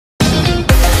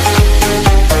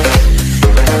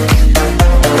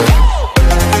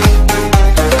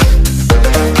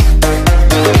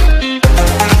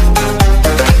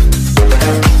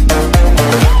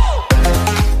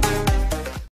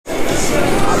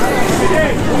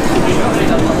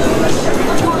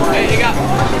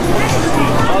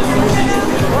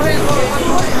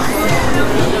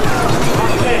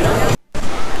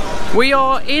We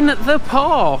are in the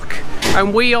park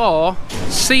and we are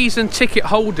season ticket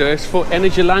holders for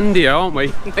Energylandia, aren't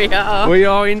we? We are. We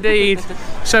are indeed.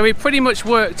 So it pretty much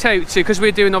worked out to, because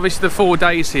we're doing obviously the 4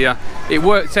 days here, it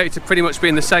worked out to pretty much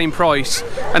being the same price,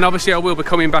 and obviously I will be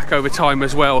coming back over time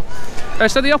as well.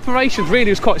 So the operation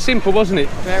really was quite simple, wasn't it?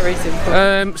 Very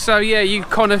simple. So yeah, you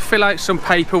kind of fill out some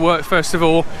paperwork first of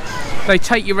all. They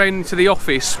take you round into the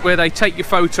office where they take your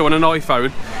photo on an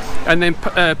iPhone and then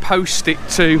post it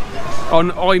to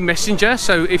on iMessenger.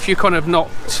 So if you're kind of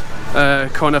not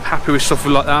kind of happy with stuff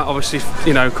like that, obviously,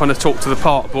 you know, kind of talk to the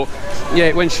park, but yeah,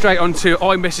 it went straight onto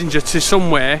iMessenger to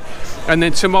somewhere, and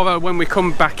then tomorrow when we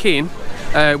come back in,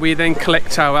 we then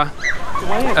collect our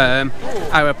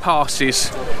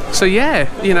passes. So yeah,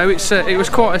 you know, it was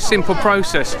quite a simple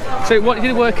process. So what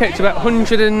did it work out to? About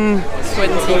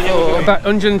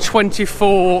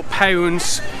 124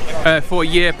 pounds for a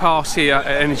year pass here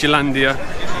at Energylandia.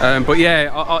 But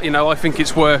yeah, you know, I think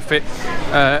it's worth it.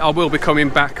 I will be coming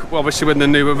back obviously when the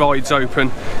newer rides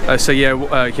open. So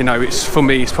yeah, you know, it's for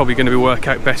me, it's probably going to work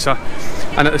out better.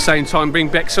 And at the same time, bring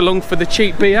Bex along for the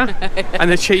cheap beer and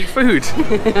the cheap food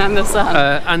and the sun.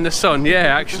 And the sun,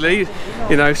 yeah, actually,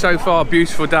 you know, so far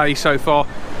beautiful day so far.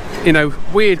 You know,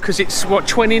 weird because it's what,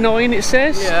 29 it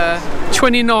says? Yeah.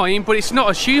 29, but it's not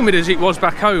as humid as it was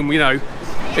back home, you know.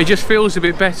 It just feels a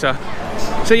bit better.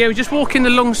 So yeah, we're just walking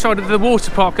alongside of the water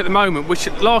park at the moment, which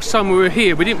last time we were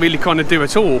here we didn't really kind of do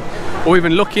at all, or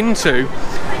even look into.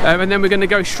 And then we're going to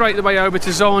go straight the way over to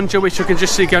Zandra, which I can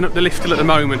just see going up the lift at the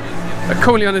moment.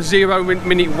 Currently on a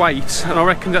 0-minute wait, and I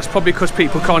reckon that's probably because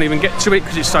people can't even get to it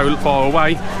because it's so far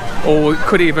away, or it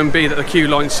could even be that the queue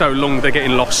line's so long they're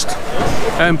getting lost.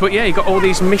 But yeah, you got all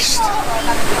these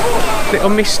little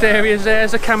mist areas there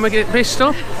as the camera get pissed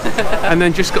off, and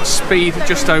then just got speed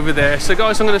just over there. So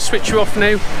guys, I'm going to switch you off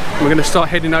now and we're going to start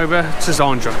heading over to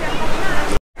Zandra.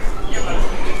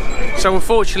 So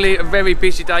unfortunately a very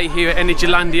busy day here at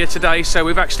Energylandia today, so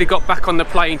we've actually got back on the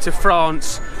plane to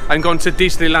France and gone to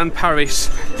Disneyland Paris,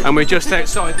 and we're just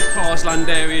outside the Cars Land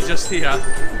area just here.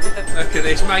 Look at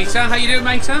this, Mater. How you doing,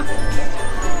 Mater?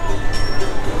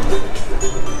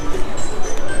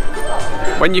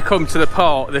 When you come to the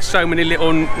park, there's so many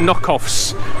little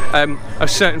knockoffs of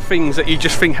certain things that you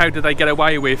just think, how do they get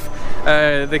away with?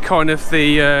 The kind of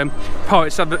the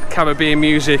Pirates of the Caribbean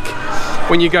music.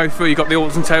 When you go through, you've got the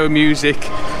Alton Tower music.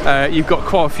 You've got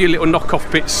quite a few little knockoff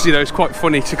bits. You know, it's quite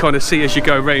funny to kind of see as you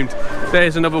go around.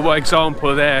 There's another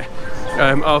example there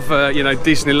of you know,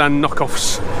 Disneyland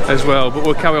knockoffs as well. But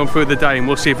we'll carry on through the day and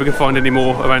we'll see if we can find any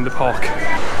more around the park.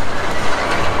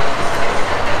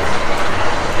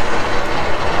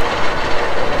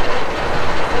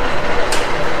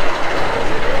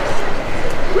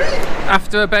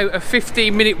 After about a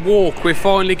 15-minute walk, we're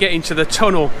finally getting to the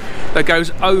tunnel that goes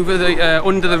over the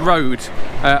under the road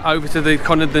over to the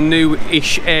kind of the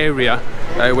new-ish area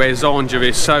where Zandra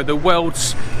is. So the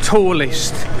world's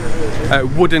tallest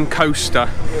wooden coaster,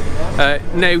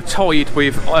 now tied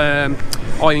with Iron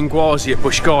at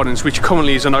Busch Gardens, which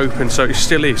currently isn't open, so it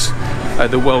still is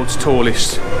the world's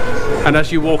tallest. And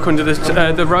as you walk under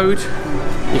the road,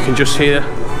 you can just hear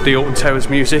the Alton Towers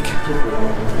music.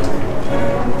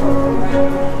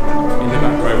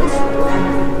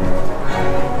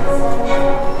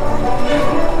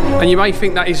 And you may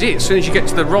think that is it, as soon as you get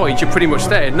to the ride you're pretty much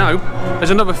there. No,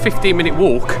 there's another 15-minute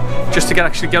walk just to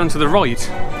actually get onto the ride.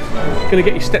 Gonna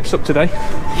get your steps up today?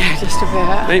 Yeah, just a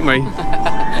bit. Ain't we?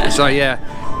 So yeah,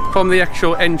 from the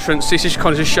actual entrance, this just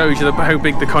kind of just shows you how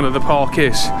big the kind of the park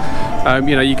is.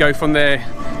 You know, you go from there,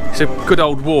 it's a good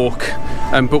old walk,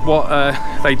 but what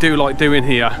they do like doing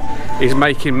here is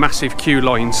making massive queue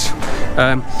lines.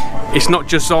 It's not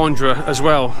just Zandra as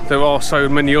well, there are so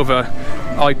many other.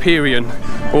 Hyperion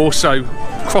also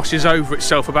crosses over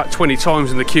itself about 20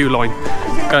 times in the queue line.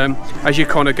 As you're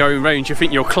kind of going around, you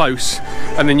think you're close,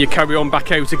 and then you carry on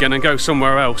back out again and go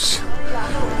somewhere else.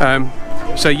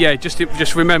 So yeah,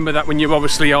 just remember that when you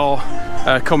obviously are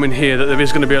coming here, that there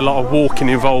is going to be a lot of walking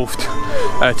involved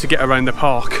to get around the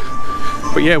park.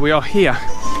 But yeah, we are here,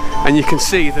 and you can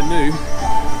see the new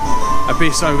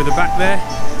abyss over the back there,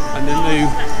 and the new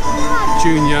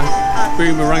Junior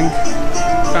Boomerang,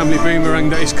 family Boomerang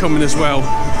that is coming as well.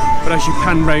 But as you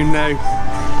pan round now,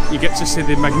 you get to see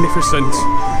the magnificent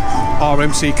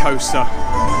RMC coaster,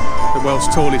 the world's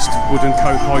tallest wooden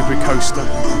hybrid coaster,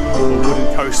 or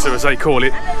wooden coaster as they call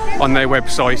it on their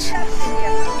website.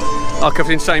 Like I've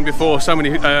been saying before, so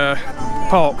many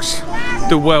parks,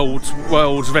 the world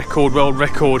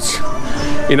records.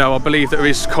 You know, I believe there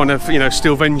is kind of, you know,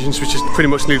 Steel Vengeance, which is pretty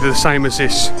much nearly the same as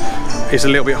this, is a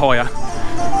little bit higher.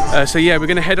 So yeah, we're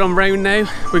going to head on round now.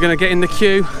 We're going to get in the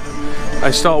queue,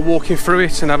 and start walking through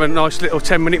it and have a nice little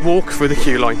 10-minute walk through the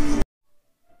queue line.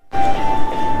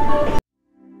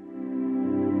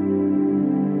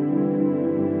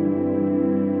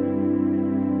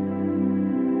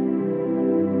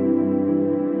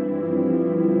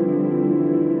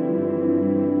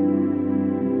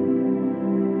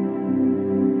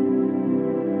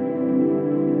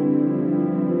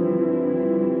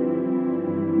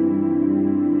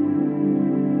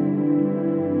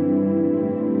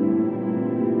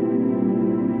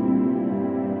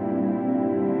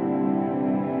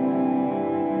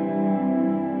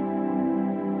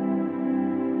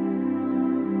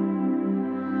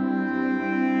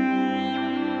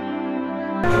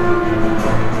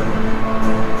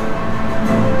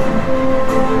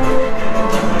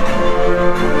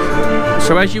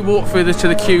 So as you walk through to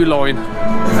the queue line,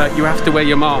 you have to wear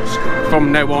your mask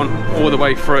from now on all the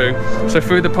way through. So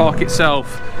through the park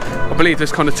itself, I believe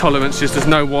there's kind of tolerances. There's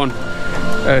no one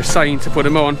saying to put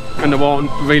them on, and there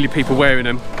aren't really people wearing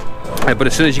them. But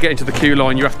as soon as you get into the queue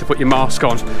line, you have to put your mask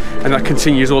on, and that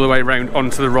continues all the way around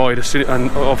onto the ride, and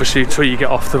obviously until you get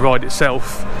off the ride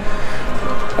itself.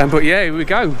 But yeah, here we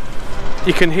go.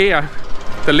 You can hear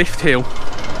the lift hill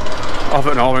of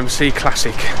an RMC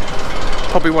classic.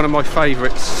 Probably one of my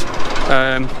favourites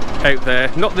out there.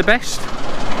 Not the best,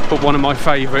 but one of my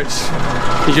favourites.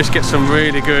 You just get some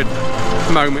really good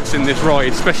moments in this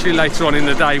ride, especially later on in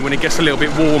the day when it gets a little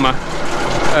bit warmer,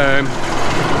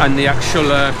 and the actual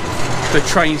the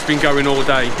train's been going all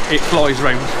day. It flies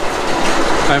round.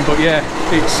 But yeah,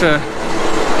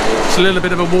 it's a little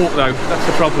bit of a walk though. That's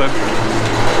the problem.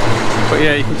 But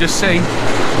yeah, you can just see.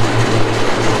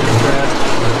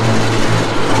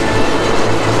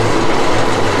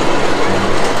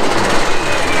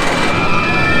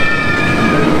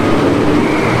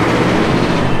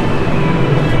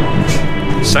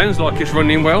 Sounds like it's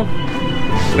running well.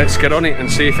 Let's get on it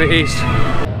and see if it is.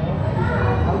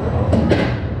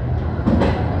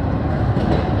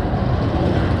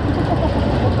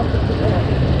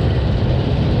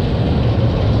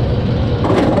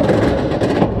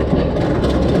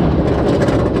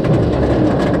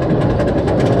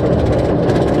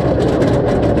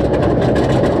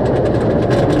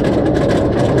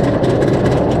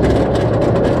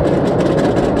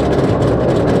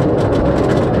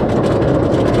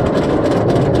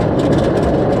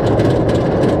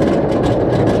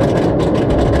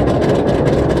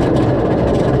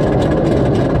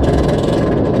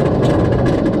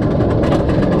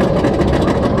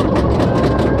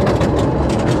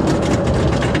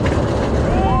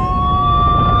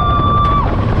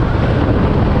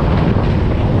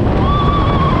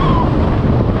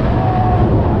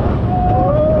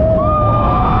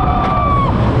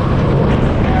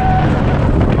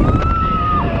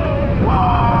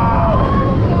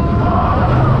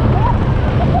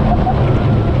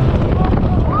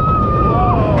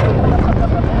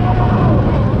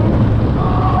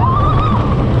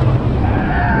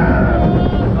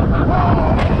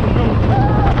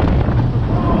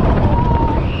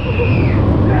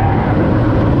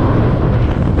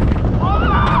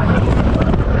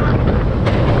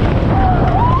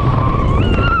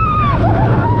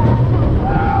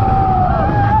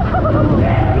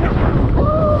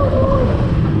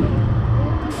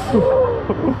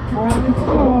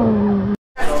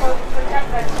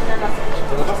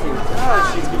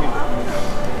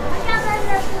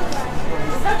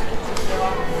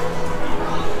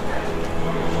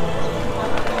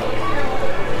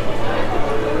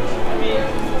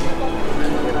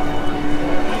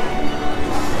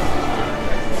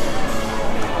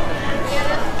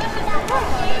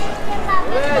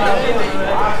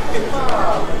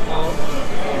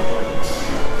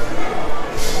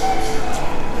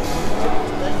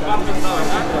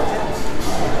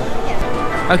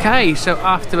 Okay, so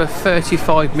after a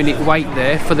 35-minute wait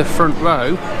there for the front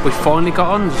row, we finally got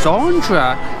on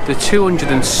Zandra, the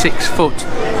 206-foot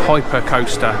hyper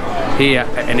coaster here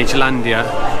at Energylandia,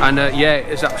 and yeah,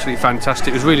 it was absolutely fantastic.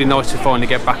 It was really nice to finally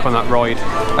get back on that ride.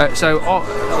 So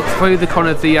through the kind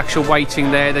of the actual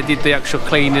waiting there, they did the actual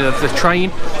cleaning of the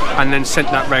train and then sent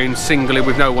that round singly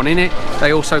with no one in it.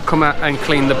 They also come out and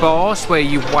clean the bars where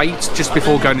you wait just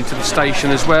before going into the station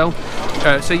as well.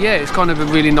 So yeah, it's kind of a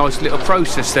really nice little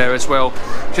process there as well.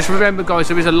 Just remember guys,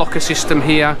 there is a locker system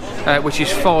here, which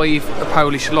is 5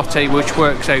 Polish zloty, which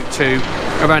works out to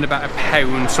around about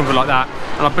 £1, something like that.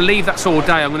 And I believe that's all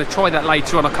day. I'm going to try that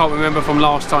later on. I can't remember from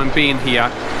last time being here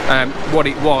what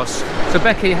it was. So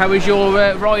Becky, how was your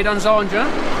ride on Zandra?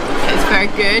 It's very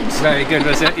good. Very good,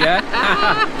 was it? Yeah.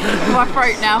 My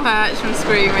throat now hurts from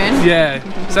screaming. Yeah.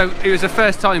 So it was the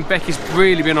first time Becky's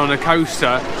really been on a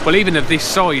coaster, well, even of this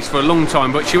size, for a long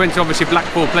time. But she went to obviously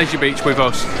Blackpool Pleasure Beach with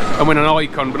us and went on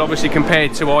Icon. But obviously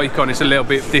compared to Icon, it's a little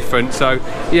bit different. So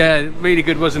yeah, really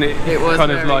good, wasn't it? It was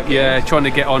kind of like good. Yeah, trying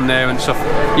to get on there and stuff.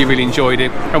 You really enjoyed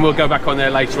it, and we'll go back on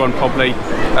there later on probably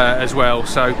as well.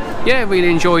 So yeah, really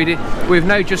enjoyed it. We've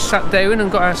now just sat down and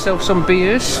got ourselves some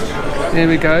beers. There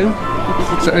we go.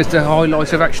 So it's the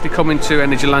highlight of actually coming to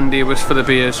Energylandia was for the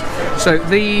beers. So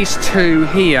these two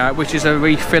here, which is a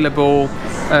refillable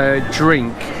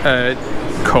drink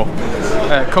cup,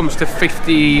 comes to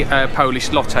 50 Polish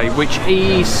zloty, which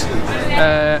is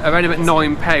around about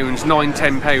 £9,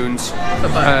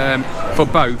 £10 for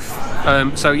both.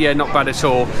 So yeah, not bad at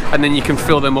all. And then you can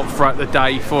fill them up throughout the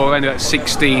day for around about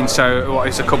 16. So what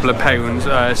is a couple of pounds?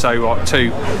 So what,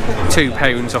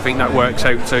 £2 I think that works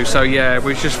out to. So yeah,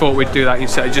 we just thought we'd do that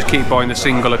instead of just keep buying the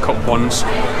singular cup ones.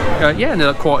 Yeah, and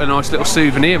they're quite a nice little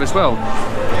souvenir as well.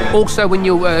 Also, when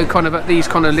you're kind of at these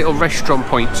kind of little restaurant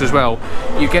points as well,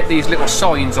 you get these little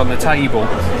signs on the table.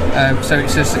 So it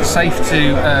says it's safe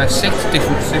to sit,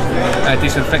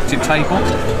 disinfected table.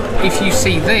 If you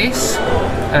see this,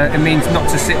 it means not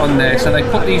to sit on there. So they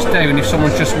put these down if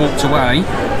someone's just walked away,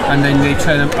 and then they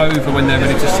turn them over when they're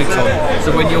ready to sit on.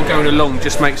 So when you're going along,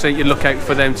 just make sure you look out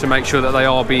for them to make sure that they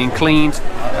are being cleaned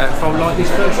from like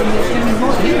this person that's standing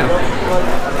right here.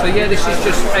 So yeah, this is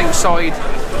just outside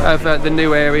of the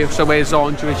new area, so where's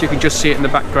Andrew, you can just see it in the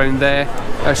background there.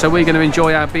 So we're going to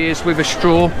enjoy our beers with a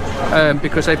straw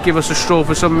because they've given us a straw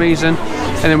for some reason,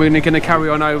 and then we're going to carry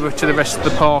on over to the rest of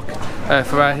the park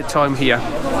for our time here.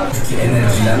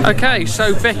 Okay,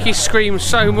 so Becky screamed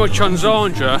so much on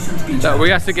Zandra that we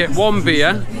had to get one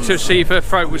beer to see if her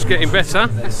throat was getting better,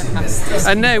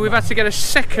 and now we've had to get a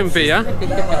second beer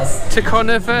to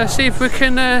kind of see if we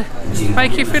can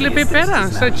make you feel a bit better.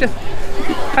 So just,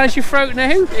 how's your throat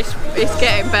now? It's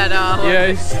getting better. Yeah,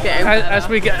 it's getting better. As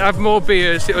we have more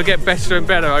beers, it will get better and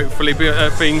better, hopefully.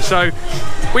 So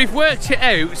we've worked it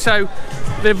out. So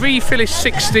the refill is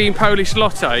 16 Polish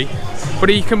zloty,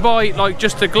 but you can buy like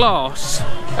just a glass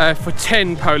for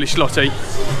 10 Polish zloty,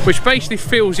 which basically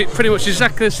fills it pretty much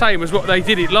exactly the same as what they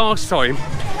did it last time.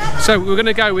 So we're going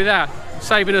to go with that,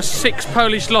 saving us 6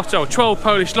 Polish zloty or 12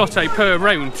 Polish zloty per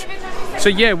round. So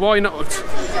yeah, why not?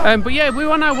 But yeah, we're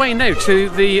on our way now to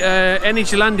the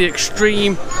Energylandia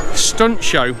Extreme Stunt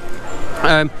Show.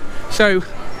 So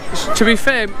to be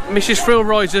fair, Mrs. Thrill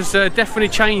Rides has definitely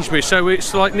changed me. So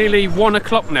it's like nearly 1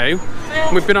 o'clock now.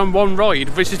 We've been on one ride,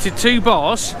 visited 2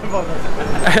 bars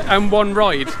and 1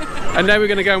 ride, and now we're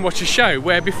going to go and watch a show.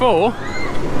 Where before,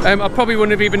 I probably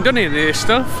wouldn't have even done any of this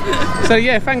stuff. So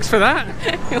yeah, thanks for that.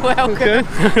 You're welcome. Good.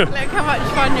 Look how much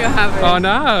fun you're having. I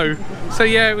know. So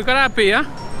yeah, we've got our beer.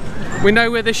 We know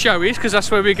where the show is because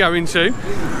that's where we're going to.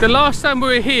 The last time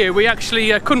we were here, we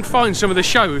actually couldn't find some of the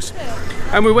shows,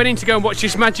 and we went in to go and watch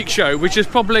this magic show, which is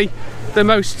probably the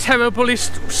most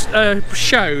terriblest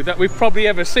show that we've probably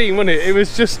ever seen, wasn't it? It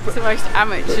was just... It's the most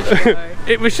amateur show.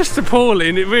 It was just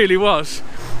appalling, it really was.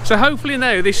 So hopefully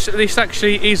now this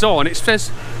actually is on. It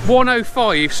says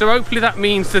 1:05, so hopefully that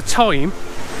means the time,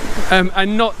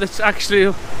 and not the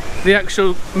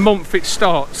actual month it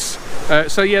starts.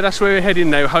 So yeah, that's where we're heading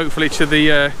now, hopefully to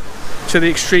the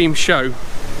extreme show.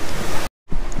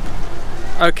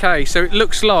 Okay, so it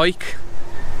looks like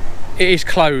it is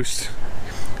closed.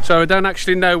 So I don't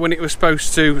actually know when it was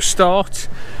supposed to start.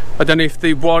 I don't know if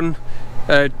the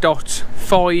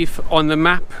 1.5 on the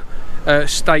map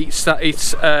states that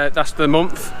it's that's the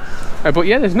month. But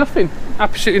yeah, there's nothing,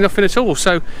 absolutely nothing at all.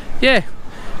 So yeah,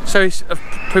 so it's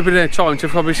probably their time to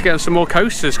probably get on some more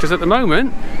coasters, because at the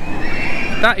moment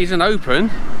that isn't open.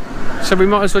 So we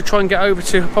might as well try and get over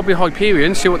to probably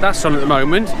Hyperion, see what that's on at the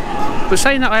moment. But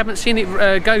saying that, I haven't seen it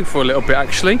go for a little bit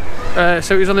actually.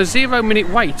 So it was on a 0-minute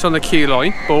wait on the queue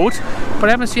line board, but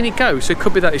I haven't seen it go, so it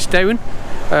could be that it's down.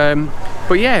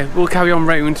 But yeah, we'll carry on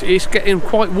round. It's getting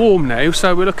quite warm now,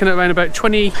 so we're looking at around about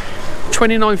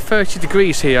 29-30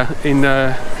 degrees here in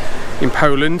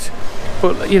Poland.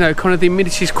 But you know, kind of the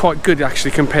humidity is quite good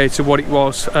actually compared to what it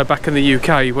was back in the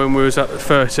UK when we was at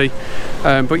 30.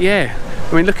 But yeah,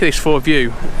 I mean, look at this forward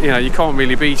view. You know, you can't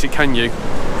really beat it, can you?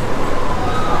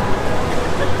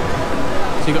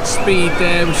 So you've got Speed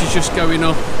there, which is just going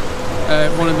up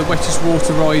one of the wettest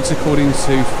water rides according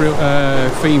to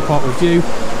Theme Park Review.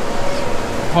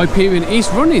 Hyperion is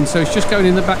running, so it's just going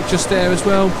in the back just there as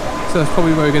well. So that's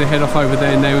probably where we're going to head off over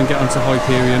there now and get onto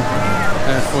Hyperion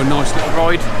for a nice little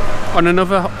ride on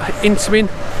another Intamin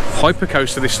hyper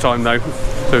coaster this time though.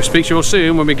 So speak to you all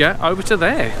soon when we get over to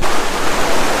there.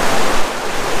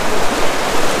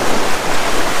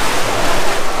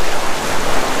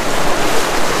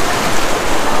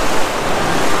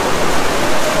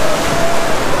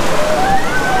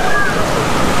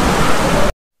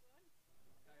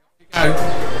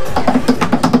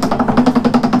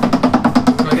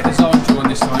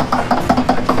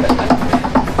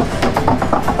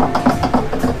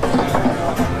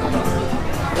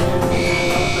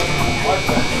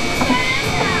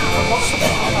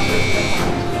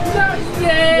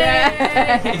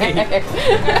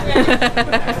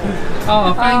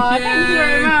 Oh, thank you. Thank you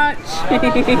very much.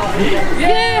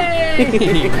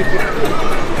 Yay!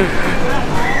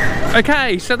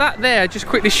 Okay, so that there, just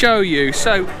quickly show you.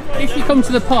 So, if you come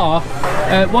to the park,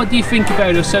 what do you think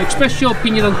about us? So, express your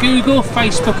opinion on Google,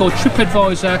 Facebook, or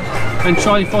TripAdvisor, and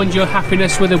try and find your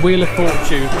happiness with a Wheel of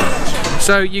Fortune.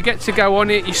 So you get to go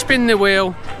on it, you spin the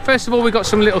wheel. First of all, we got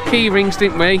some little key rings,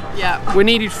 didn't we? Yeah. We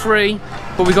needed 3,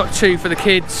 but we got 2 for the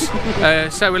kids.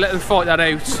 So we let them fight that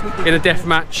out in a death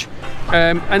match.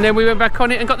 And then we went back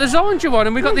on it and got the Zanja one,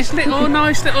 and we got this little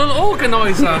nice little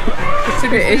organiser. I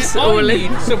need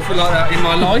something like that in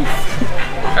my life.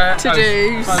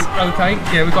 To-dos. Okay,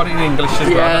 yeah, we got it in English as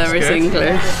well. Yeah, there is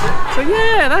English. So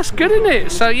yeah, that's good, isn't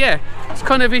it? So yeah, it's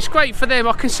great for them.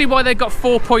 I can see why they got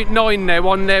 4.9 there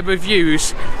on their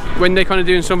reviews when they're kind of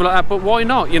doing something like that, but why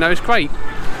not? You know, it's great.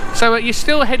 So you're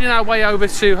still heading our way over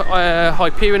to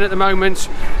Hyperion at the moment,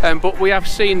 but we have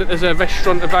seen that there's a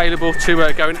restaurant available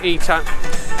to go and eat at.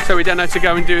 So we don't know to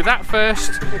go and do that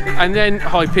first, and then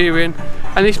Hyperion.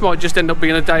 And this might just end up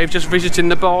being a day of just visiting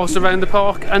the bars around the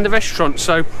park and the restaurant.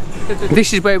 So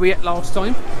this is where we ate last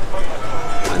time.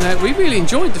 And we really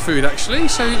enjoyed the food actually.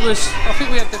 So it was, I think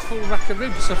we had the full rack of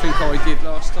ribs, I think I did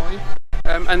last time.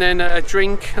 And then a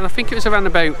drink, and I think it was around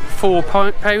about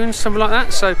 £4, something like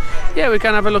that. So yeah, we're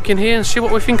going to have a look in here and see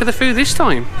what we think of the food this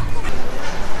time.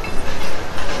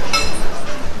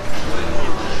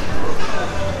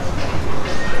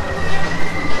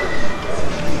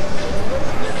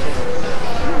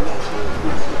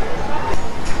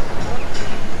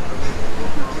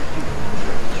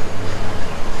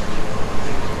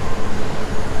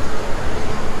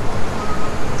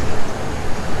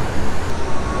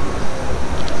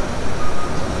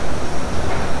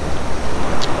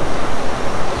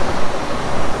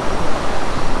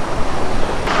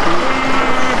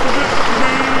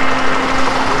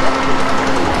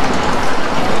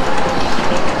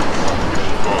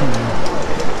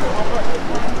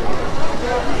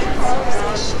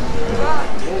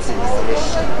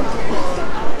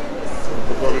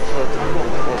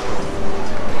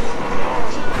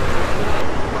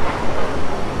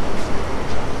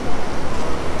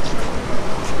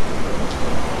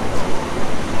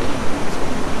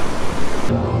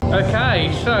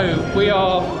 Okay, so we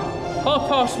are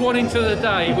 1:30 into the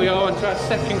day. We are onto our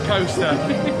second coaster,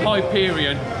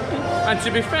 Hyperion. And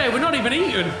to be fair, we're not even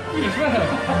eating as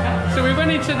well. So we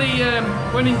went into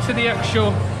the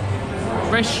actual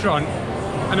restaurant,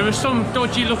 and there was some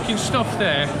dodgy looking stuff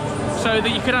there, so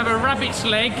that you could have a rabbit's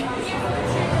leg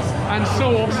and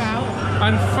sauce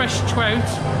and fresh trout.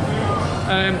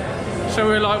 So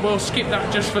we're like, we'll skip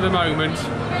that just for the moment.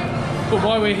 But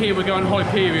while we're here, we're going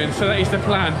Hyperion, so that is the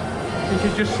plan. You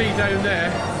can just see down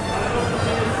there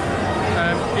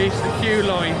is the queue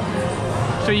line.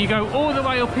 So you go all the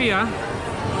way up here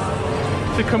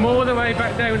to come all the way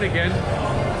back down again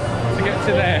to get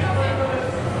to there.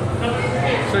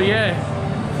 So yeah,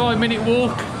 5-minute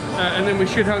walk, and then we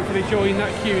should hopefully join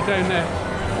that queue down there.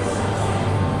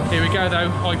 Here we go though,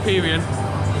 Hyperion.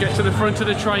 Get to the front of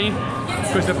the train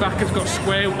because the back has got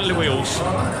square wheels.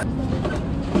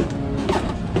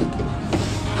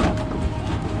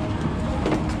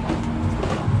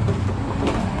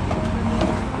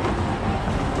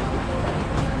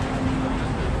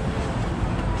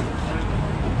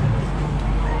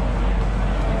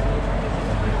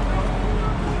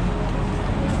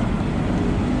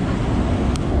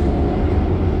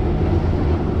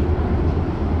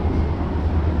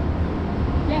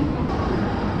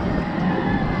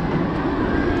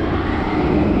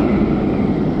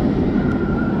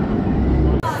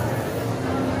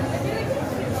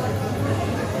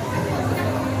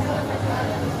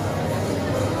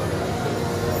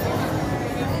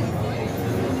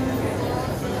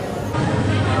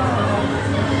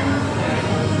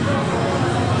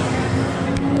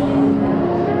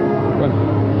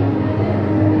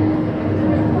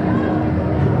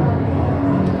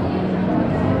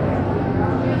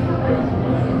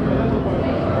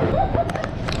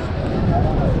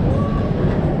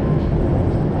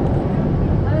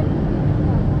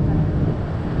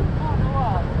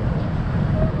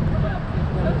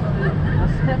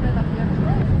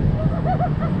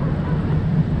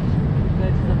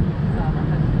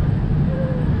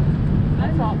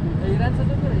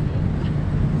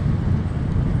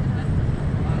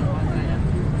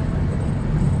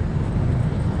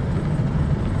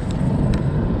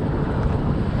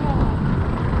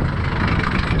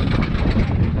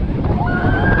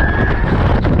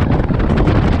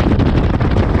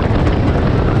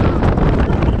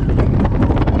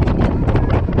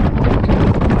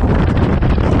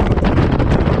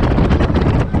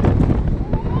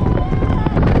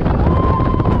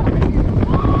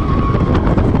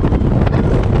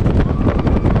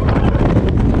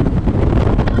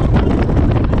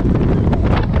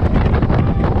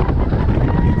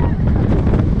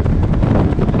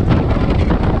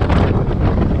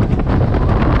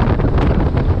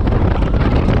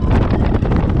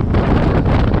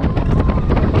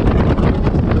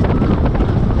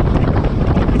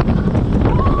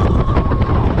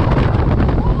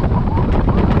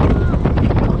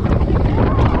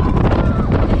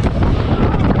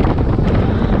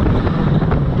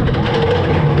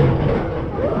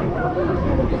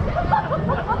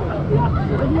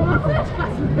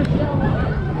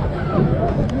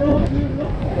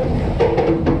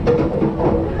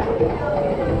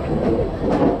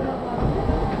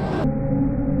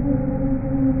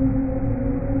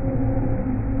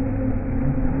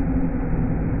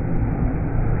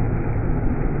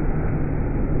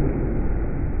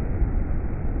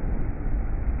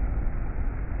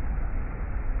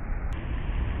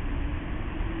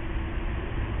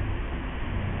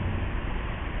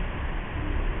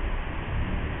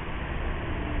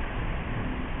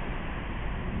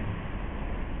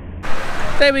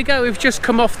 there we go, we've just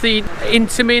come off the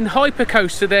Intamin hyper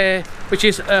coaster there, which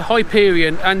is a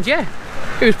Hyperion, and yeah,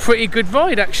 it was a pretty good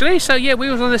ride actually. So yeah,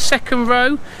 we was on the second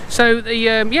row, so the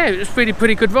yeah, it was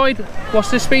pretty good ride.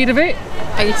 What's the speed of it?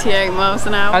 88 miles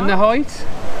an hour. And the height?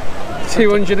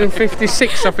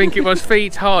 256 I think it was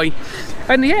feet high.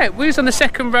 And yeah, we was on the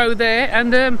second row there,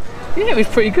 and yeah, it was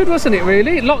pretty good, wasn't it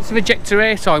really? Lots of ejector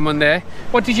airtime on there.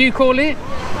 What did you call it?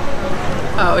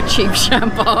 Oh, a cheap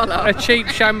shambhala. A cheap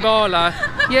shambhala.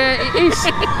 Yeah, it is.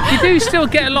 You do still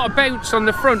get a lot of bounce on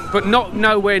the front, but not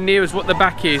nowhere near as what the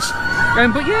back is.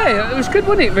 But yeah, it was good,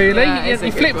 wasn't it, really? Yeah,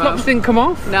 your flip-flops didn't come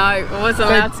off? No, I wasn't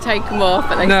allowed to take them off,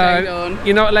 but they stayed on.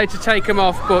 You're not allowed to take them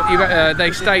off, but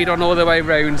they stayed on all the way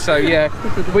round, so yeah.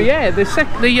 But yeah,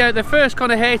 the first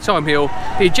kind of airtime hill,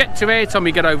 the ejector airtime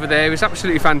you get over there is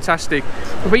absolutely fantastic.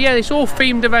 But yeah, it's all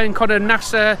themed around kind of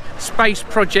NASA space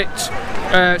projects.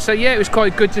 So yeah, it was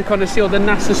quite good to kind of see all the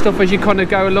NASA stuff as you kind of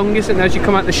go along, isn't it? As you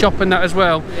come out the shop and that as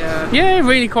well. Yeah,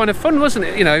 really kind of fun, wasn't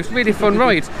it? You know, it's really fun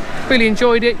ride. Really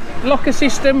enjoyed it. Locker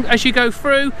system as you go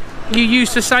through, you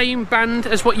use the same band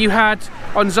as what you had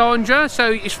on Zandra,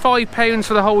 so it's £5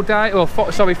 for the whole day, or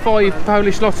sorry, 5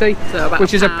 Polish zloty, so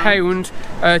which is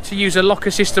 £1 to use a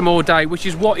locker system all day, which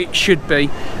is what it should be.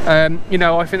 You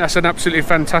know, I think that's an absolutely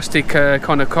fantastic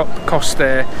kind of cost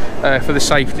there for the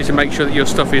safety, to make sure that your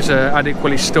stuff is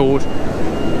adequately stored.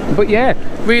 But yeah,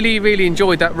 really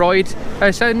enjoyed that ride.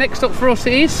 So next up for us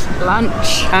is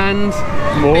lunch and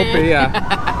more beer.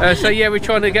 So yeah, we're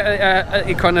trying to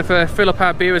get kind of fill up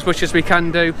our beer as much as we can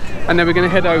do, and then we're going to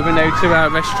head over now to our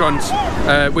restaurant,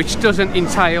 which doesn't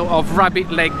entail of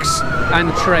rabbit legs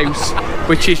and trout,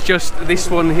 which is just this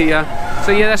one here.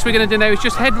 So yeah, that's what we're going to do now, is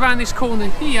just head around this corner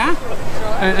here,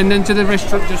 and then to the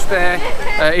restaurant just there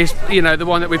is, you know, the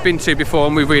one that we've been to before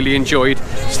and we really enjoyed.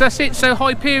 So that's it. So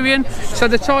Hyperion. So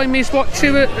the time is what,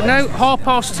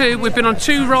 2:30. We've been on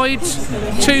 2 rides,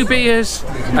 2 beers,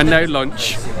 and no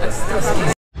lunch.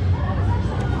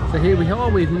 So here we are.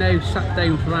 We've now sat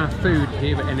down for our food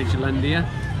here at Energylandia,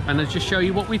 and I'll just show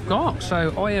you what we've got.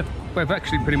 So we've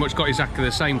actually pretty much got exactly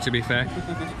the same, to be fair.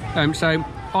 So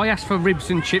I asked for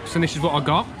ribs and chips, and this is what I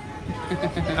got.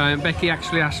 Becky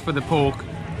actually asked for the pork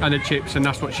and the chips, and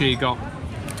that's what she got.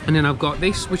 And then I've got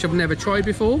this, which I've never tried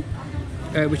before,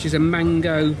 which is a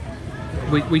mango.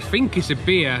 We think it's a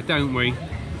beer, don't we?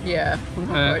 Yeah.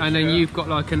 And then you've got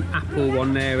like an apple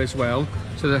one there as well.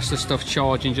 So that's the stuff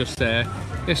charging just there.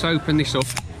 Let's open this up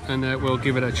and we'll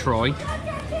give it a try.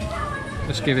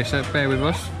 Let's give this a bear with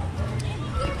us.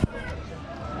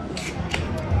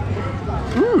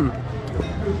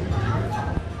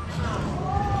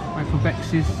 Wait for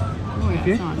Bex's.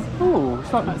 Oh,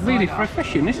 it's like really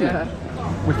refreshing, isn't it?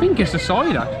 We think it's a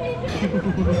cider.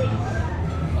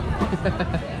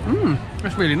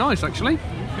 That's really nice actually.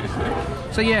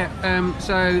 So yeah,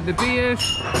 so the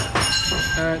beers,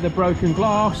 the broken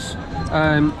glass,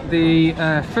 the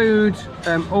food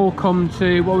all come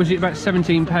to, what was it, about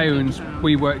 £17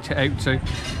 we worked it out to.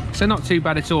 So not too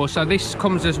bad at all. So this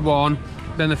comes as one,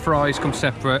 then the fries come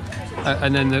separate,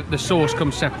 and then the sauce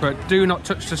comes separate. Do not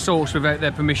touch the sauce without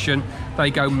their permission, they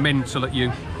go mental at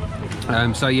you.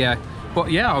 So yeah, but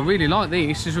yeah, I really like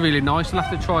these. This is really nice. I'll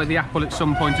have to try the apple at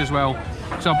some point as well.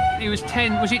 So it was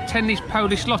 10, was it 10 this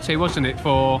Polish zloty, wasn't it,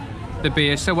 for the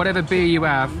beer? So whatever beer you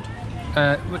have,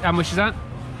 how much is that?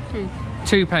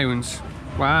 £2.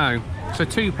 Wow. So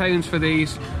 £2 for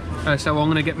these. So I'm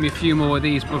going to get me a few more of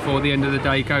these before the end of the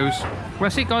day goes. Well,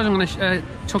 that's it guys, I'm going to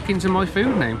tuck into my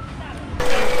food now.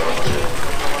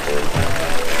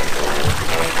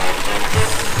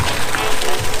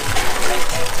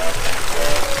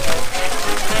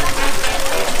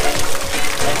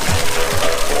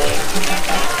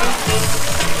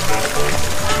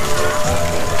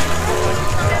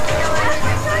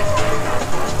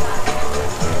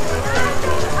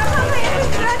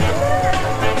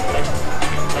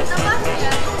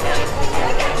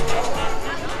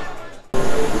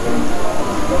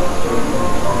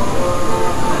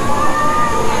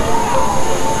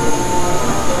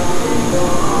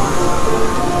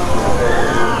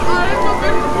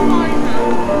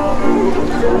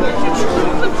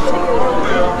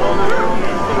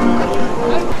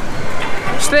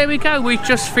 There we go, we've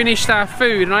just finished our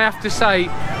food, and I have to say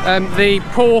the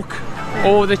pork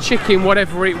or the chicken,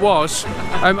 whatever it was,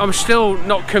 I'm still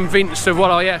not convinced of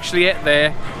what I actually ate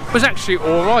there. It was actually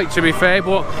alright, to be fair,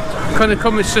 but kind of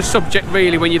comes to subject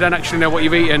really when you don't actually know what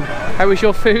you've eaten. How was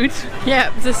your food?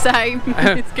 Yeah, it's the same.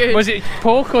 It's good. Was it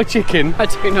pork or chicken? I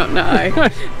do not know.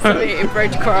 So eating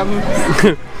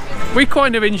breadcrumbs. We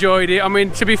kind of enjoyed it. I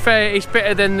mean, to be fair, it's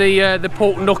better than the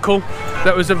pork knuckle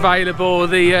that was available,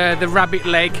 the rabbit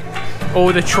leg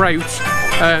or the trout.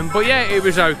 But yeah, it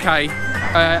was okay.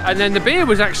 And then the beer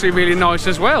was actually really nice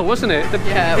as well, wasn't it?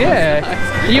 Yeah, it was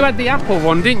nice. You had the apple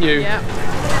one, didn't you? Yeah.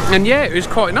 And yeah, it was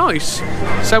quite nice.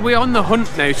 So we're on the hunt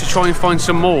now to try and find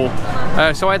some more.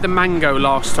 So I had the mango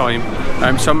last time,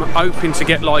 so I'm hoping to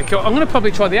get like, I'm going to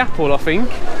probably try the apple, I think.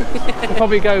 I'll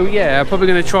probably go, yeah, I'm probably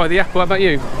going to try the apple. How about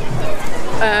you?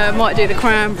 Might do the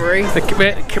cranberry. The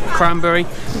cranberry.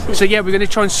 So yeah, we're going to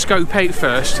try and scope out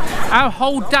first. Our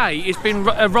whole day has been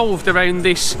revolved around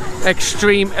this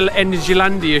extreme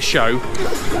Energylandia show,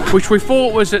 which we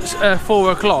thought was at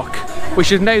 4 o'clock, which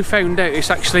has now found out it's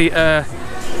actually at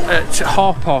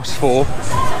 4:30.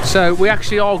 So we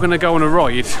actually are going to go on a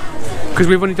ride, because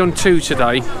we've only done 2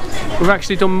 today. We've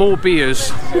actually done more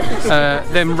beers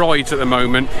than rides at the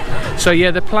moment. So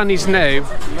yeah, the plan is now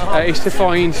is to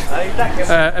find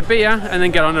a beer and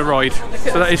then get on a ride.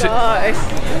 So that is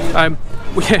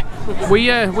it.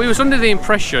 We was under the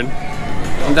impression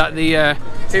that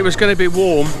it was going to be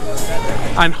warm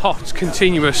and hot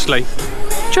continuously.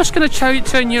 Just going to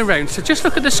turn you around. So just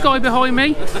look at the sky behind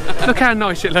me. Look how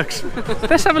nice it looks.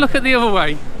 Let's have a look at the other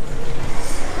way.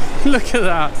 Look at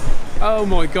that. Oh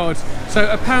my god. So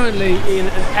apparently in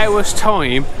an hour's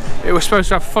time it was supposed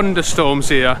to have thunderstorms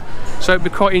here, so it'd be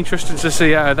quite interesting to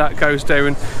see how that goes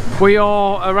down. We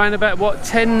are around about, what,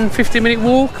 10-15 minute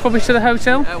walk probably to the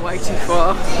hotel? Way too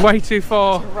far. Way too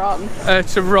far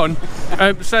to run.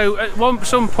 So at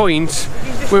some point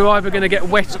we're either going to get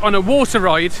wet on a water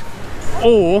ride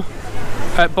or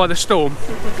by the storm.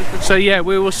 So yeah,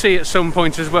 we will see at some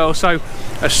point as well. So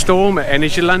a storm at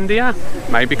Energylandia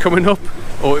may be coming up,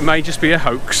 or it may just be a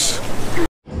hoax.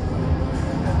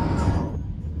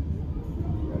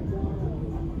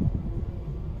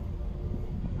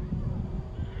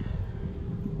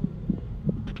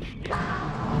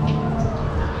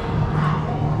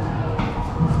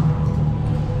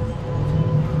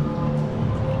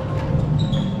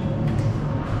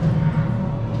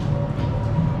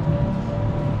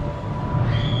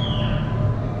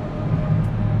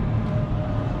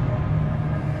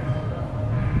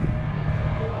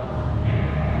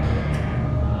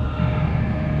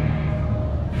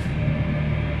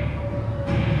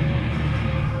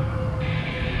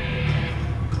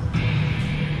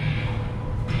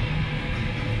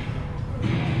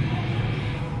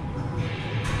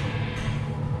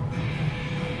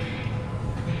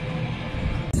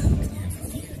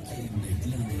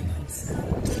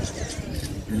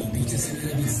 Lubicie sobie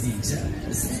robić zdjęcia?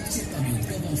 Zróbcie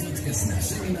pamiątkową fotkę z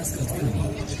naszymi maskotkami.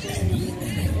 Emi,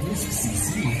 Energuś,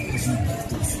 Sisi,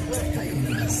 Hyperion czekają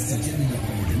na Was codziennie o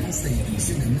 11 i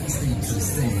 17 przy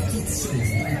scenie Kids Show w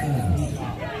Energylandii.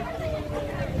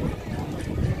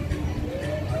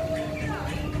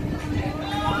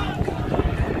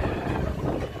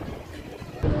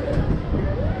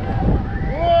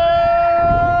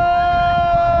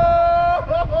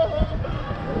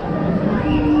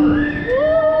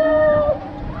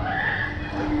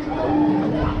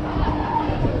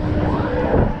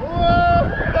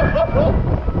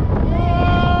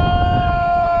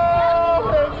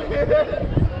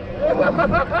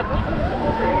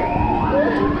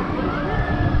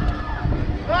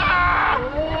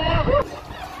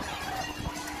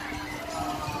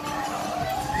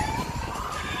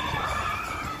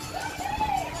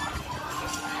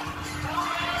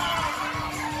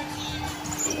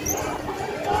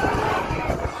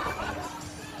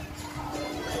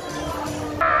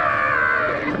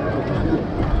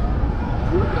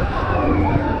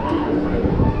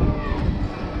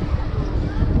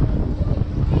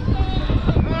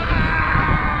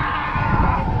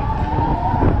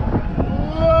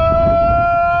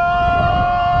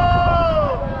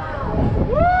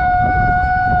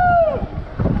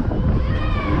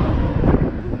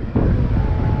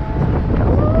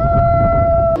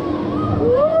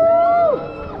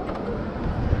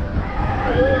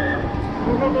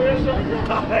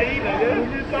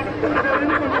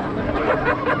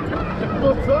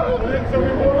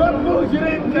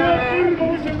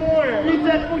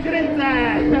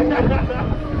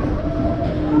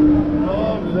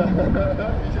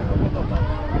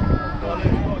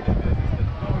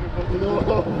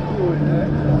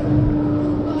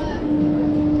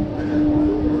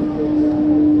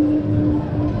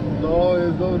 No,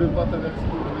 jest dobry patent jak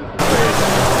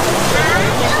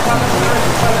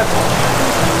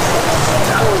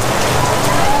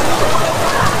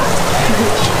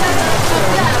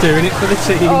Doing it for the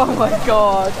team. Oh my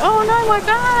god. Oh no, my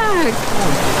bag.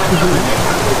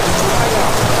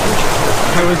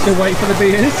 How was to wait for the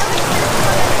beers?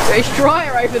 It's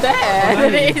drier over there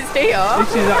than it is here.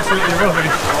 This is absolutely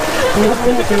rubbish.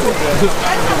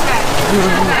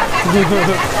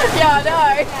 Yeah, I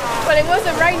know. Well, it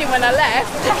wasn't raining when I left.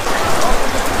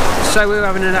 So we're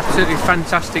having an absolutely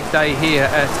fantastic day here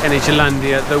at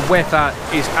Energylandia. The weather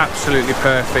is absolutely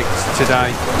perfect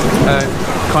today.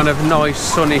 Kind of nice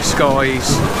sunny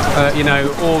skies, you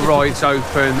know, all rides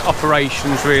open,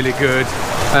 operations really good.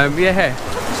 Yeah,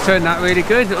 it's turned out really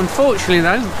good. Unfortunately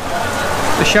though,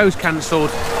 the show's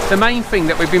cancelled. The main thing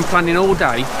that we've been planning all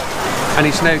day, and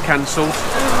it's now cancelled.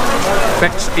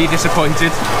 Bex, are you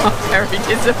disappointed? I'm very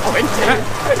disappointed.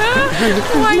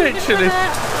 Literally,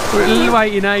 we're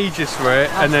waiting ages for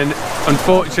it, and then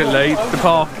unfortunately the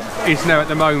park is now at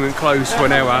the moment closed for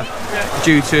an hour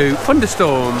due to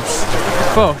thunderstorms.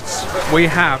 But we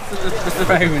have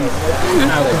found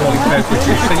alcoholic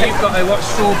beverages. So you've got a what,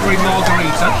 strawberry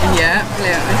margarita? Yeah,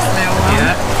 this little one.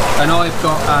 Yeah, and I've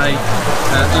got a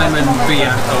lemon beer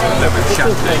or lemon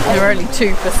champagne. They're only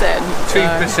 2%.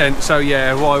 2%. So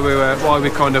yeah, while we're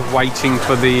kind of waiting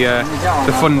for the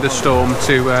thunderstorm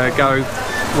to go,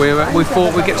 we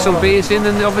thought we'd get some beers in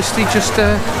and obviously just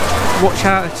watch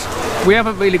out. We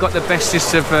haven't really got the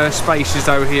bestest of spaces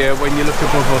though here. When you look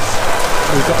above us,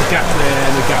 we've got a gap there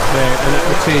and a gap there, and that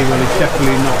material is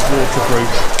definitely not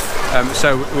waterproof.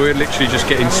 So we're literally just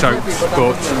getting soaked,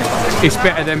 but it's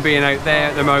better than being out there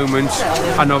at the moment.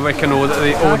 And I reckon all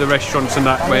the restaurants and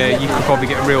that where you could probably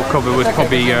get a real cover was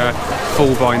probably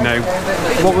full by now.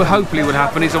 What will hopefully would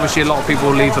happen is obviously a lot of people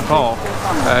will leave the park.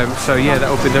 So yeah, that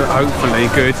will be hopefully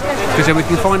good, because then we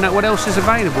can find out what else is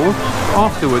available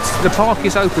afterwards. The park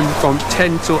is open from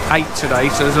 10 till 8 today,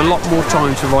 so there's a lot more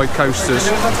time to ride coasters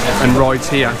and rides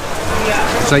here.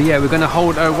 So yeah, we're going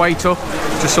to wait up.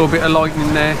 Just saw a bit of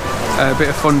lightning there, a bit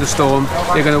of thunderstorm.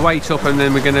 You're going to wait up, and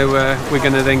then we're going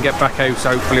to then get back out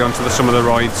hopefully onto some of the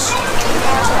rides.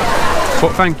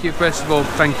 But thank you, first of all,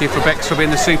 thank you for Bex for being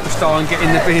the superstar and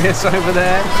getting the beers over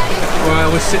there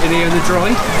while we're sitting here in the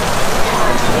dry.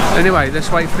 Anyway, let's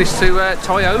wait for this to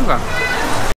tie over.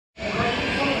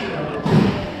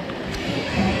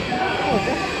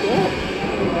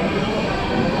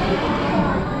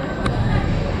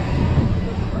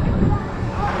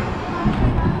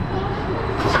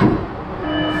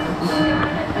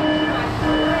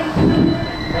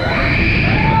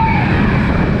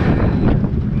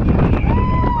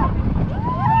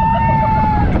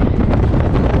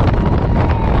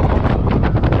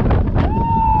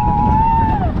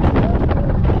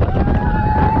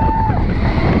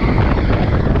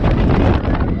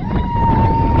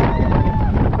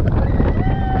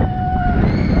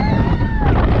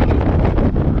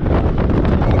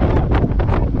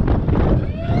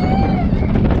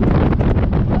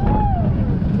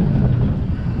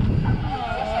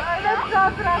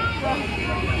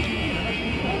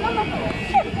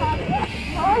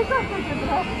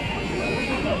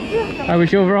 How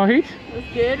was your ride?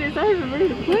 It's good, it's over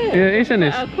really quick. Yeah, isn't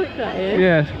it? How quick that is.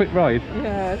 Yeah, it's a quick ride.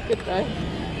 Yeah, it's good though.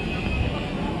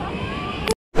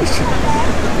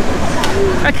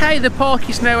 Okay, the park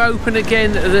is now open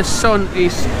again. The sun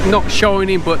is not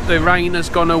shining, but the rain has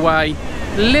gone away.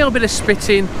 A little bit of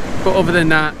spitting, but other than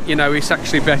that, you know, it's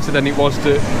actually better than it was.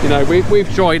 You know,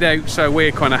 we've dried out, so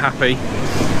we're kind of happy.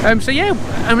 So yeah,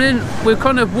 I mean, we've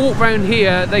kind of walked around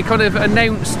here. They kind of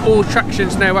announced all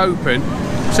attractions now open.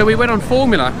 So we went on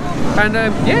Formula, and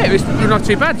yeah, it was not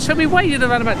too bad. So we waited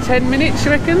around about 10 minutes,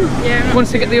 you reckon? Yeah.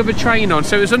 Once they get the other train on.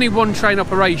 So it was only one train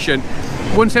operation.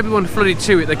 Once everyone flooded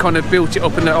to it, they kind of built it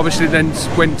up, and obviously then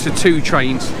went to 2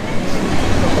 trains.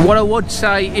 What I would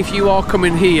say, if you are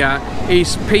coming here,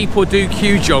 is people do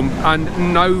queue jump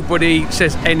and nobody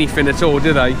says anything at all,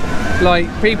 do they? Like,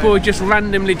 people just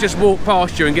randomly just walk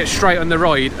past you and get straight on the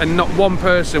ride, and not one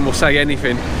person will say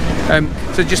anything.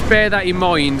 So just bear that in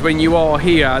mind when you are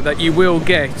here, that you will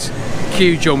get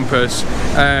queue jumpers,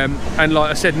 and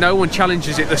like I said, no one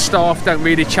challenges it. The staff don't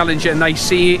really challenge it, and they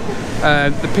see it.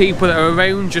 The people that are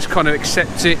around just kind of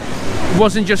accept it. It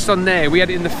wasn't just on there, we had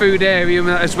it in the food area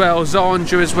as well,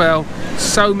 Zandra as well.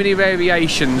 So many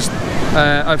variations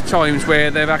of times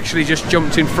where they've actually just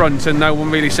jumped in front and no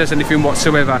one really says anything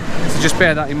whatsoever. So just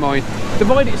bear that in mind. The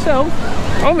ride itself,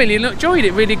 I really enjoyed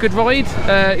it. Really good ride.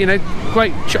 You know,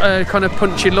 great kind of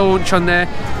punchy launch on there.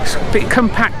 It's a bit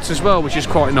compact as well, which is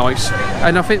quite nice,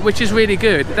 and I think which is really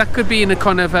good. That could be in a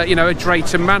kind of you know, a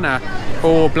Drayton Manor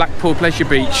or Blackpool Pleasure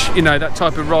Beach, you know, that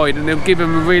type of ride, and they'll give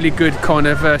them a really good kind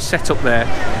of setup there.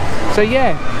 So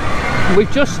yeah,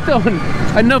 we've just done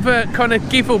another kind of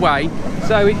giveaway.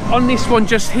 So on this one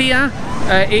just here,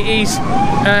 it is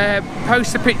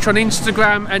post a picture on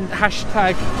Instagram and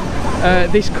hashtag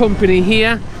this company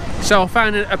here. So I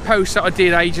found a post that I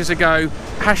did ages ago,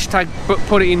 hashtag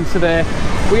put it into there,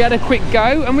 we had a quick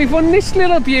go and we've won this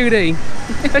little beauty.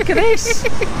 Look at this.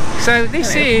 So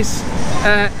this is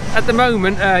at the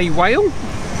moment a whale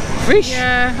fish.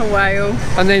 Yeah, a whale.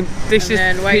 And then this and is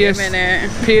then, wait a minute.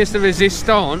 Pierce the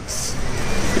Resistance.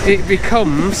 It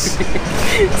becomes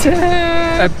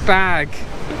a bag.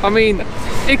 I mean,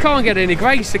 it can't get any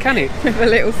gracer, can it? With a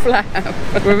little flap.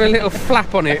 With a little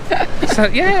flap on it. So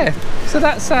yeah, so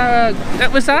that's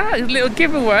that was a little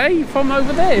giveaway from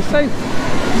over there. So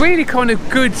really kind of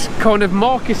good kind of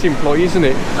marketing ploy, isn't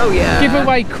it? Oh yeah. Give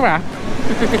away crap,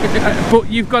 but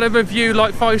you've got to review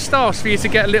like 5 stars for you to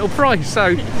get a little price.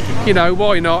 So, you know,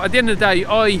 why not? At the end of the day,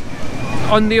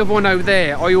 on the other one over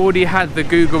there, I already had the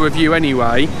Google review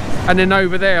anyway, and then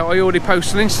over there I already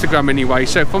posted on Instagram anyway.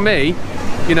 So for me,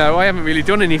 you know, I haven't really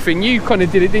done anything. You kind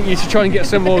of did it, didn't you, to try and get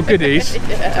some more goodies?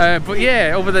 Yeah. But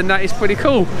yeah, other than that, it's pretty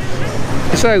cool.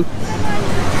 So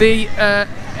the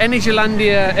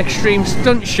Energylandia Extreme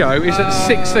Stunt Show is at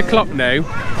 6 o'clock now.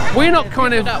 We're not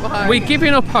kind of, we're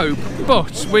giving up hope,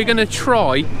 but we're going to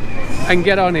try and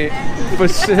get on it for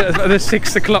the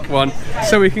 6 o'clock one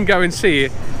so we can go and see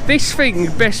it. This thing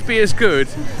best be as good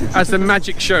as the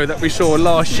magic show that we saw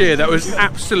last year that was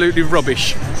absolutely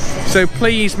rubbish. So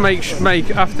please make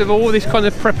after all this kind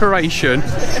of preparation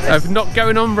of not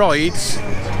going on rides,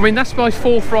 I mean that's my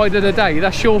 4th ride of the day,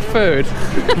 that's your 3rd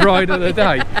ride of the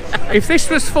day. If this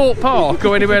was Fort Park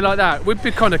or anywhere like that, we'd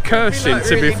be kind of cursing,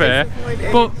 to be fair,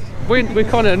 but we're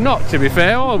kind of not, to be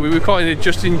fair, are we? We're kind of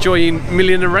just enjoying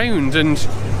milling around and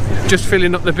just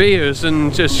filling up the beers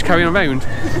and just carrying around.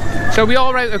 So we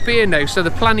are out of beer now, so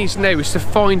the plan is now is to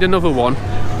find another one,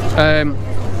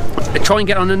 try and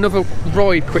get on another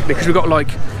ride quickly because we've got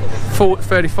like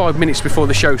 35 minutes before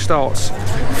the show starts.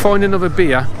 Find another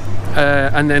beer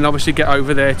and then obviously get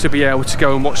over there to be able to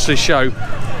go and watch the show,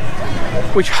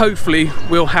 which hopefully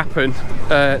will happen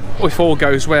if all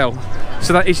goes well.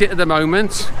 So that is it at the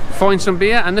moment. Find some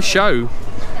beer and the show.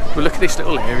 But look at this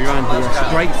little area around here,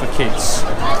 it's great for kids.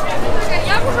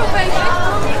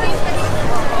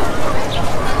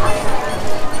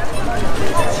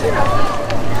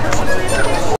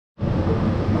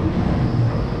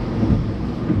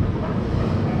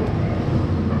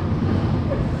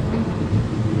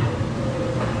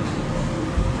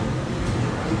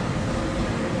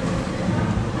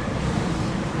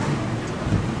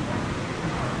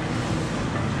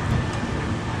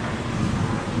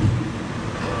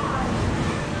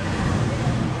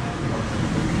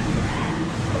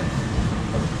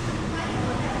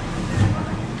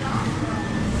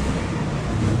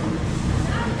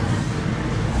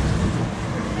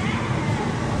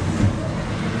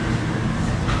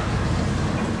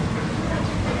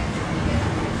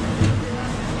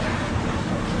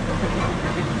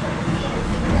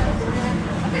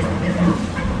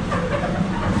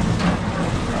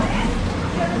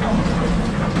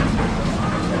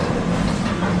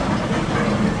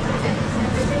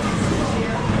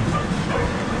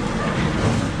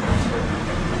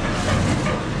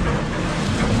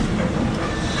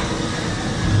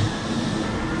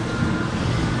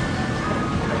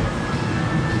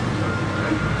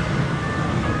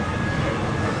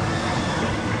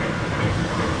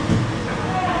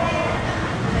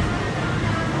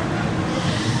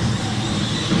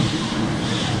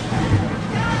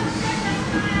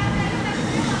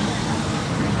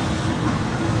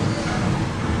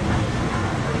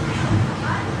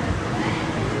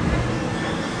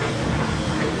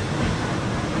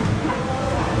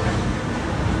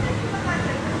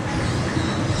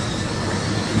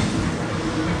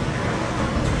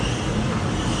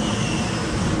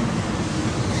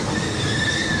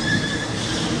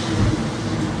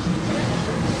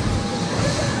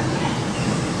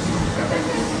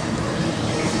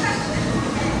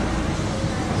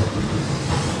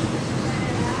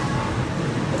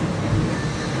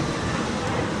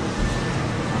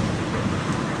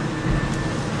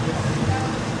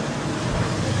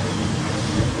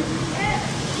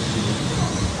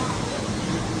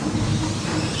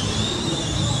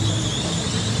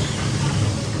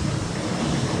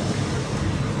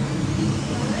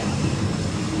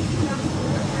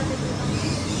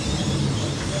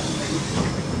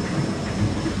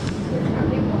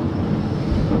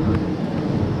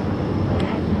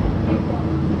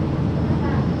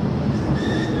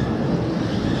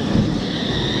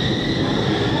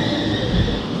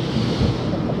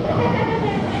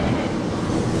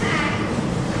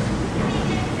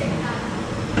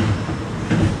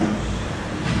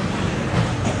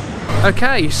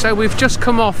 Okay, so we've just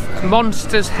come off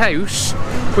Monster's House.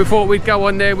 We thought we'd go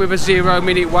on there with a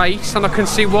 0-minute wait, and I can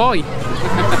see why.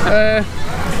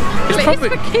 It's probably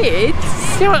for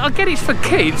kids. Yeah, I get it's for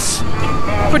kids,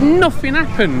 but nothing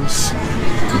happens.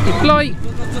 Like,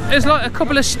 there's like a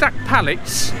couple of stacked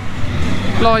pallets,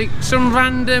 like some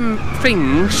random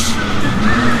things.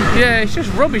 Yeah, it's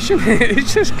just rubbish, isn't it?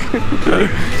 It's just...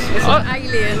 It's like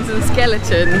aliens and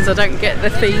skeletons. I don't get the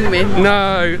theming.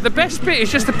 No, the best bit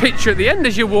is just the picture at the end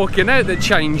as you're walking out that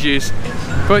changes.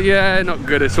 But yeah, not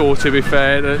good at all, to be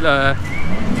fair. It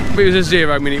was a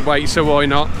 0-minute wait, so why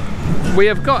not? We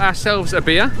have got ourselves a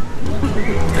beer.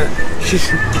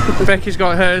 Becky's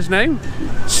got hers now.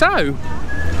 So,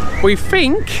 we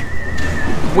think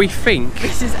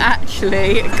This is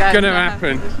actually gonna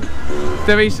happen.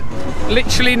 There is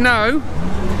literally no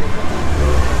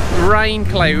rain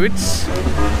clouds.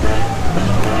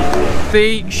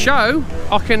 The show,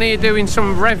 I can hear doing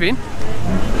some revving.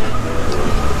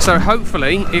 So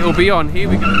hopefully it'll be on. Here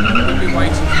we go. We'll be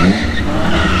waiting.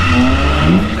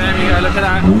 There we go, look at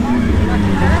that.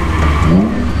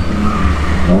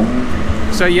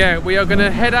 So yeah, we are gonna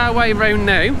head our way round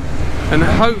now and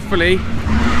hopefully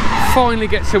finally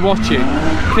get to watch it.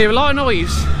 You hear a lot of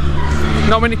noise,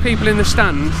 not many people in the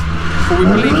stand, but we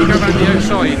believe we go around the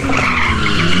outside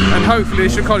and hopefully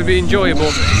this will kind of be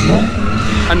enjoyable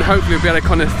and hopefully we'll be able to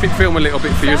kind of film a little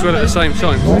bit for you as well at the same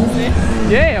time.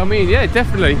 Yeah, I mean, yeah,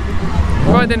 definitely.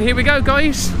 Right then, here we go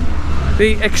guys,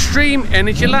 the Extreme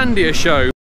Energylandia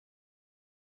show.